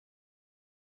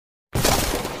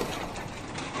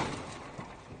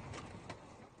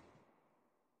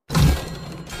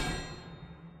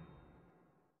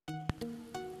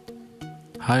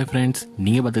Hi friends,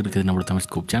 நீங்கள் பார்த்துட்டு இருக்கிறது நம்மளோட தமிழ்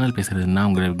ஸ்கூப் சேனல். பேசுகிறது நான்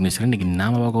உங்கள் Er.Vigneshwaran. இன்றைக்கி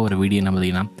நாம் பார்க்க ஒரு வீடியோ என்ன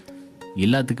பார்த்தீங்கன்னா,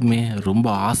 எல்லாத்துக்குமே ரொம்ப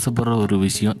ஆசைப்படுற ஒரு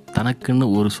விஷயம், தனக்குன்னு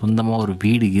ஒரு சொந்தமாக ஒரு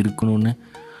வீடு இருக்கணும்னு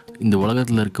இந்த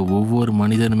உலகத்தில் இருக்க ஒவ்வொரு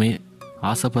மனிதனுமே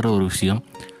ஆசைப்படுற ஒரு விஷயம்.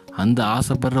 அந்த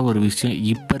ஆசைப்படுற ஒரு விஷயம்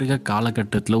இப்போ இருக்க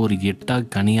காலகட்டத்தில் ஒரு எட்டா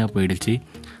கனியாக போயிடுச்சு.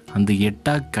 அந்த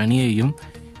எட்டா கனியையும்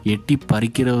எட்டி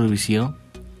பறிக்கிற ஒரு விஷயம்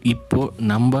இப்போது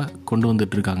நம்ம கொண்டு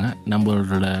வந்துட்டுருக்காங்க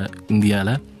நம்மளோட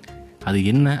இந்தியாவில். அது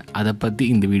என்ன, அதை பற்றி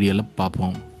இந்த வீடியோவில்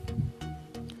பார்ப்போம்.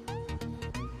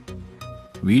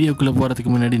 வீடியோக்குள்ளே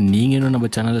போகிறதுக்கு முன்னாடி நீங்கள் இன்னும் நம்ம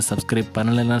சேனலை சப்ஸ்கிரைப்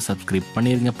பண்ணலைன்னா சப்ஸ்கிரைப்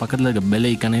பண்ணிடுங்க. பக்கத்தில் இருக்க பெல்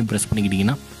ஐக்கானையும் ப்ரெஸ்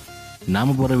பண்ணிக்கிட்டிங்கன்னா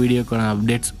நாம் போகிற வீடியோக்கான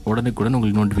அப்டேட்ஸ் உடனுக்குடன்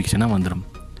உங்களுக்கு நோட்டிஃபிகேஷனாக வந்துடும்.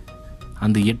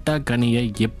 அந்த எட்டா கனியை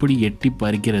எப்படி எட்டி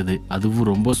பறிக்கிறது, அதுவும்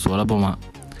ரொம்ப சுலபமாக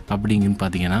அப்படிங்கன்னு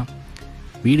பார்த்தீங்கன்னா,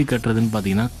 வீடு கட்டுறதுன்னு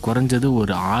பார்த்தீங்கன்னா குறைஞ்சது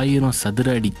ஒரு 1000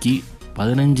 சதுர அடிக்கு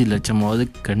 15 லட்சமாவது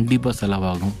கண்டிப்பாக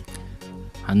செலவாகும்.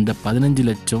 அந்த 15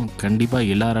 லட்சம் கண்டிப்பாக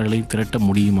எல்லாராலையும் திரட்ட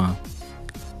முடியுமா?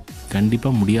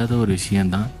 கண்டிப்பாக முடியாத ஒரு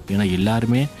விஷயந்தான். ஏன்னா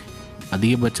எல்லாருமே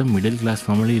அதிகபட்சம் மிடில் கிளாஸ்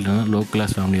ஃபேமிலி இல்லைன்னா லோ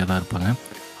கிளாஸ் ஃபேமிலியாக தான் இருப்பாங்க.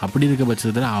 அப்படி இருக்க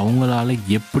பட்சத்தில் அவங்களால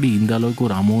எப்படி இந்த அளவுக்கு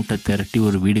ஒரு அமௌண்ட்டை திரட்டி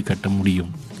ஒரு வீடு கட்ட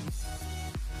முடியும்?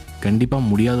 கண்டிப்பாக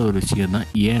முடியாத ஒரு விஷயந்தான்.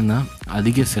 ஏன்னா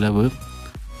அதிக செலவு,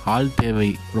 ஆள் தேவை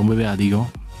ரொம்பவே அதிகம்,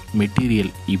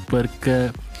 மெட்டீரியல் இப்போ இருக்க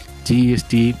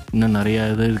ஜிஎஸ்டி இன்னும் நிறையா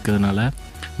இது இருக்கிறதுனால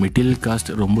மெட்டீரியல் காஸ்ட்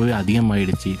ரொம்பவே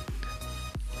அதிகமாகிடுச்சு.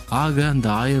 ஆக அந்த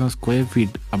 1000 ஸ்கொயர்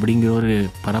ஃபீட் அப்படிங்கிற ஒரு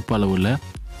பரப்பளவில்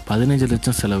 15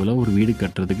 லட்சம் செலவில் ஒரு வீடு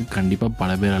கட்டுறதுக்கு கண்டிப்பாக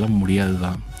பல பேரால் முடியாது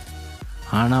தான்.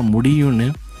 ஆனால் முடியும்னு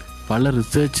பல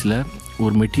ரிசர்ச்சில்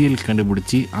ஒரு மெட்டீரியல்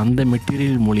கண்டுபிடிச்சி அந்த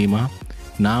மெட்டீரியல் மூலிமா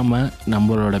நாம்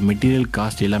நம்மளோட மெட்டீரியல்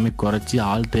காஸ்ட் எல்லாமே குறைச்சி,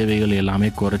 ஆள் தேவைகள் எல்லாமே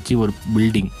குறைச்சி ஒரு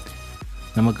பில்டிங்,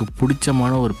 நமக்கு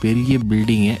பிடிச்சமான ஒரு பெரிய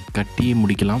பில்டிங்கை கட்டியே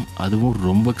முடிக்கலாம். அதுவும்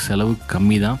ரொம்ப செலவு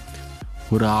கம்மி தான்.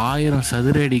 ஒரு 1000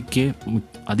 சதுர அடிக்கு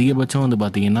அதிகபட்சம் வந்து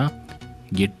பார்த்திங்கன்னா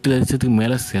 8 லட்சத்துக்கு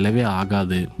மேலே செலவே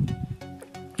ஆகாது.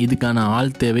 இதுக்கான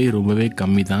ஆள் தேவை ரொம்பவே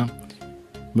கம்மி தான்,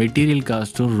 மெட்டீரியல்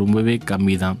காஸ்ட்டும் ரொம்பவே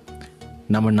கம்மி தான்.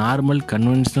 நம்ம நார்மல்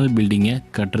கன்வென்ஷனல் பில்டிங்கை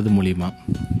கட்டுறது மூலிமா.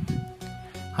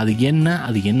 அது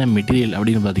என்ன மெட்டீரியல்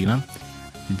அப்படின்னு பார்த்திங்கன்னா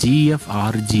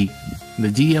GFRG. இந்த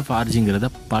GFRGங்கிறத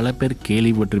பல பேர்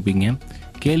கேள்விப்பட்டிருப்பீங்க.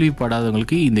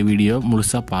 கேள்விப்படாதவங்களுக்கு இந்த வீடியோ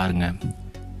முழுசாக பாருங்கள்.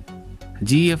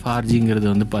 GFRGங்கிறது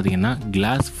வந்து பார்த்திங்கன்னா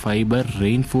கிளாஸ் ஃபைபர்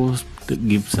ரெயின்ஃபோர்ஸ்டு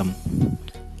கிப்சம்.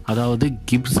 அதாவது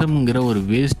கிப்சம்ங்கிற ஒரு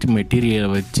வேஸ்ட் மெட்டீரியலை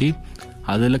வச்சு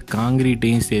அதில்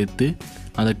காங்கிரீட்டையும் சேர்த்து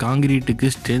அந்த காங்கிரீட்டுக்கு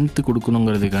ஸ்ட்ரென்த்து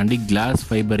கொடுக்கணுங்கிறதுக்காண்டி கிளாஸ்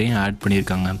ஃபைபரையும் ஆட்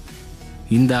பண்ணியிருக்காங்க.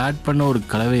 இந்த ஆட் பண்ண ஒரு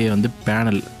கலவையை வந்து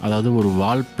பேனல், அதாவது ஒரு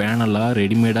வால் பேனலாக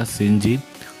ரெடிமேடாக செஞ்சு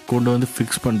கொண்டு வந்து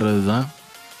ஃபிக்ஸ் பண்ணுறது தான்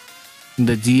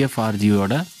இந்த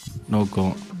GFRGயோட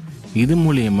நோக்கம். இது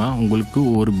மூலயமா உங்களுக்கு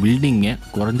ஒரு பில்டிங்கை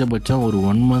குறைஞ்சபட்சம் ஒரு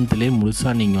 1 மந்த்லேயே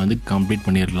முழுசாக நீங்கள் வந்து கம்ப்ளீட்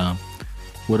பண்ணிடலாம்.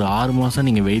 ஒரு 6 மாதம்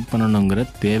நீங்கள் வெயிட் பண்ணணுங்கிற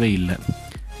தேவையில்லை.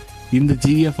 இந்த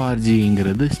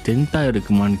GFRGங்கிறது ஸ்ட்ரென்த்தாக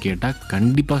இருக்குமான்னு கேட்டால்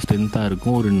கண்டிப்பாக ஸ்ட்ரென்த்தாக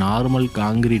இருக்கும். ஒரு நார்மல்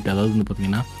காங்கிரீட், அதாவது வந்து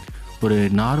பார்த்திங்கன்னா ஒரு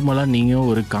நார்மலாக நீங்கள்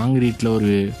ஒரு காங்கிரீட்டில் ஒரு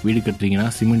வீடு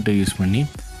கட்டுறீங்கன்னா சிமெண்ட்டை யூஸ் பண்ணி,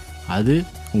 அது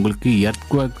உங்களுக்கு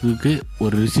எர்த்குவேக்குக்கு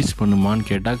ஒரு ரெசிஸ்ட் பண்ணுமான்னு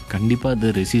கேட்டால் கண்டிப்பாக அது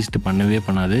ரெசிஸ்ட் பண்ணவே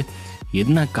பண்ணாது.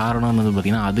 என்ன காரணம்னு வந்து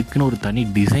பார்த்திங்கன்னா அதுக்குன்னு ஒரு தனி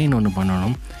டிசைன் ஒன்று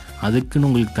பண்ணணும், அதுக்குன்னு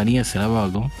உங்களுக்கு தனியாக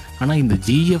செலவாகும். ஆனால் இந்த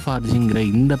GFRGங்கிற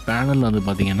இந்த பேனல் வந்து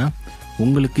பார்த்திங்கன்னா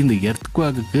உங்களுக்கு இந்த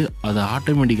எர்த்குவேக்குக்கு அது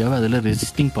ஆட்டோமேட்டிக்காகவே அதில்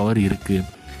ரெசிஸ்டிங் பவர் இருக்குது.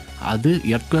 அது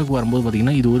எர்த்குவேக் வரும்போது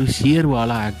பார்த்திங்கன்னா இது ஒரு ஷியர்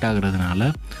வாலாக ஆக்ட் ஆகுறதுனால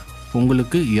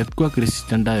உங்களுக்கு எர்த்குவேக்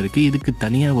ரெசிஸ்டண்ட்டாக இருக்குது. இதுக்கு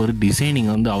தனியாக ஒரு டிசைனிங்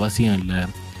வந்து அவசியம் இல்லை.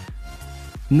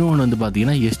 இன்னொன்று வந்து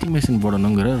பார்த்திங்கன்னா எஸ்டிமேஷன்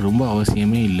போடணுங்கிற ரொம்ப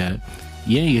அவசியமே இல்லை.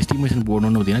 ஏன் எஸ்டிமேஷன்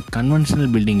போடணும்னு பார்த்திங்கன்னா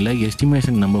கன்வென்ஷனல் பில்டிங்கில்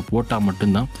எஸ்டிமேஷன் நம்ம போட்டால்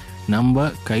மட்டும்தான் நம்ம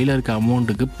கையில் இருக்க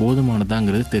அமௌண்ட்டுக்கு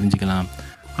போதுமானதாங்கிறது தெரிஞ்சுக்கலாம்.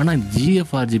 ஆனால்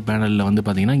GFRG பேனலில் வந்து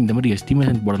பார்த்திங்கன்னா இந்த மாதிரி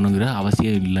எஸ்டிமேஷன் போடணுங்கிற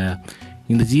அவசியம் இல்லை.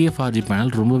 இந்த GFRG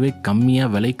பேனல் ரொம்பவே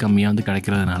கம்மியாக, விலை கம்மியாக வந்து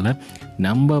கிடைக்கிறதுனால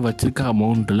நம்ம வச்சுருக்க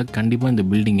அமௌண்ட்டில் கண்டிப்பாக இந்த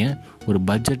பில்டிங்கை ஒரு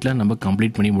பட்ஜெட்டில் நம்ம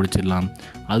கம்ப்ளீட் பண்ணி முடிச்சிடலாம்.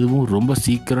 அதுவும் ரொம்ப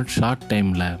சீக்கிரம், ஷார்ட்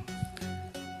டைமில்.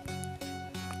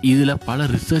 இதில் பல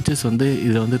ரிசர்ச்சர்ஸ் வந்து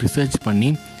இதில் வந்து ரிசர்ச்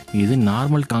பண்ணி இது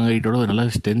நார்மல் காங்கிரீட்டோட ஒரு நல்ல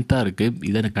ஸ்ட்ரென்த்தாக இருக்குது,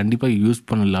 இதை கண்டிப்பாக யூஸ்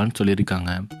பண்ணலான்னு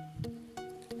சொல்லியிருக்காங்க.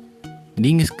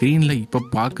 நீங்கள் ஸ்க்ரீனில் இப்போ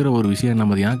பார்க்குற ஒரு விஷயம் என்ன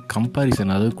பார்த்தீங்கன்னா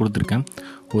கம்பேரிசன், அதாவது கொடுத்துருக்கேன்.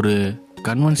 ஒரு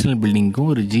கன்வென்ஷனல்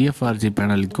பில்டிங்க்கும் ஒரு GFRG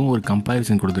பேனலுக்கும் ஒரு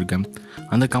கம்பேரிசன் கொடுத்துருக்கேன்.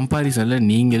 அந்த கம்பேரிசனில்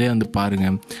நீங்களே வந்து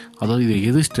பாருங்கள். அதாவது இது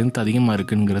எது ஸ்ட்ரென்த் அதிகமாக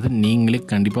இருக்குங்கிறத நீங்களே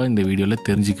கண்டிப்பாக இந்த வீடியோவில்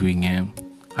தெரிஞ்சுக்குவீங்க.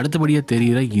 அடுத்தபடியாக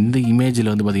தெரிகிற இந்த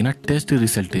இமேஜில் வந்து பார்த்திங்கன்னா டெஸ்ட்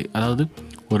ரிசல்ட்டு, அதாவது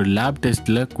ஒரு லேப்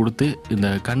டெஸ்ட்டில் கொடுத்து இந்த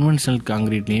கன்வென்ஷனல்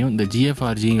காங்கிரீட்லேயும் இந்த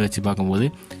GFRGயும் வச்சு பார்க்கும்போது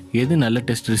எது நல்ல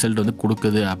டெஸ்ட் ரிசல்ட் வந்து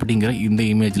கொடுக்குது அப்படிங்கிற இந்த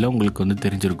இமேஜில் உங்களுக்கு வந்து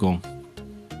தெரிஞ்சிருக்கும்.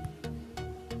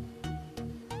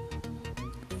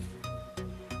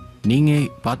 நீங்கள்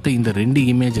பார்த்த இந்த 2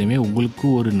 இமேஜ்லையுமே உங்களுக்கு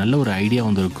ஒரு நல்ல ஒரு ஐடியா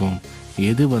வந்திருக்கும்,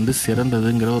 எது வந்து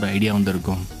சிறந்ததுங்கிற ஒரு ஐடியா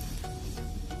வந்திருக்கும்.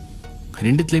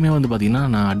 ரெண்டுத்துலேயுமே வந்து பார்த்திங்கன்னா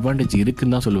நான் அட்வான்டேஜ்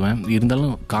இருக்குன்னு தான் சொல்லுவேன்.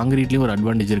 இருந்தாலும் காங்கிரீட்லேயும் ஒரு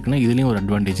அட்வான்டேஜ் இருக்குன்னா இதுலேயும் ஒரு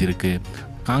அட்வான்டேஜ் இருக்குது.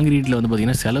 காங்கிரீட்டில் வந்து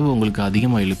பார்த்திங்கன்னா செலவு உங்களுக்கு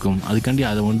அதிகமாக இழுக்கும், அதுக்காண்டி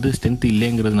அதை வந்து ஸ்ட்ரென்த்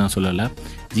இல்லைங்கிறது நான் சொல்லலை.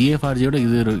 ஜிஎஃப்ஆர்ஜியோட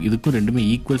இதுக்கும் ரெண்டுமே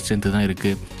ஈக்குவல் ஸ்ட்ரென்த்து தான்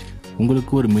இருக்குது.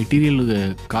 உங்களுக்கு ஒரு மெட்டீரியல்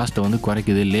காஸ்ட்டை வந்து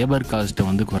குறைக்குது, லேபர் காஸ்ட்டை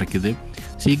வந்து குறைக்குது,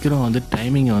 சீக்கிரம் வந்து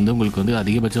டைமிங்கை வந்து உங்களுக்கு வந்து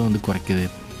அதிகபட்சம் வந்து குறைக்குது.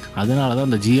 அதனால தான்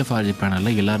அந்த GFRG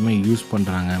பேனலில் எல்லாருமே யூஸ்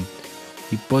பண்ணுறாங்க.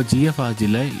 இப்போ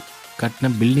GFRGயில் கட்டின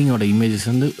பில்டிங்கோட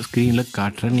இமேஜஸ் வந்து ஸ்க்ரீனில்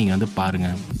காட்டுறேன், நீங்கள் வந்து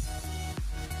பாருங்கள்.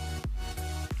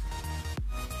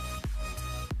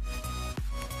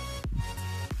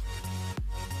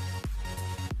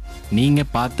 நீங்கள்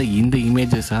பார்த்த இந்த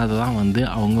இமேஜஸாக தான் வந்து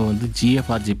அவங்க வந்து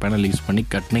GFRG பேனல் யூஸ் பண்ணி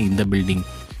கட்டின இந்த பில்டிங்.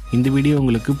 இந்த வீடியோ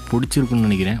உங்களுக்கு பிடிச்சிருக்குன்னு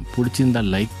நினைக்கிறேன்.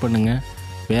 பிடிச்சிருந்தால் லைக் பண்ணுங்கள்.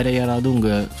 வேறு யாராவது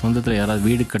உங்கள் சொந்தத்தில் யாராவது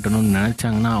வீடு கட்டணும்னு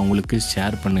நினச்சாங்கன்னா அவங்களுக்கு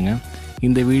ஷேர் பண்ணுங்கள்.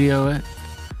 இந்த வீடியோவை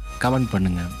கமெண்ட்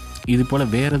பண்ணுங்கள். இது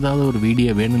போல் வேறு ஏதாவது ஒரு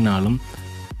வீடியோ வேணும்னாலும்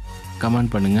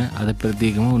கமெண்ட் பண்ணுங்கள். அதை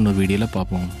பிரத்யேகமாக இன்னொரு வீடியோவில்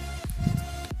பார்ப்போம்.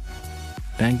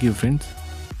 Thank you friends.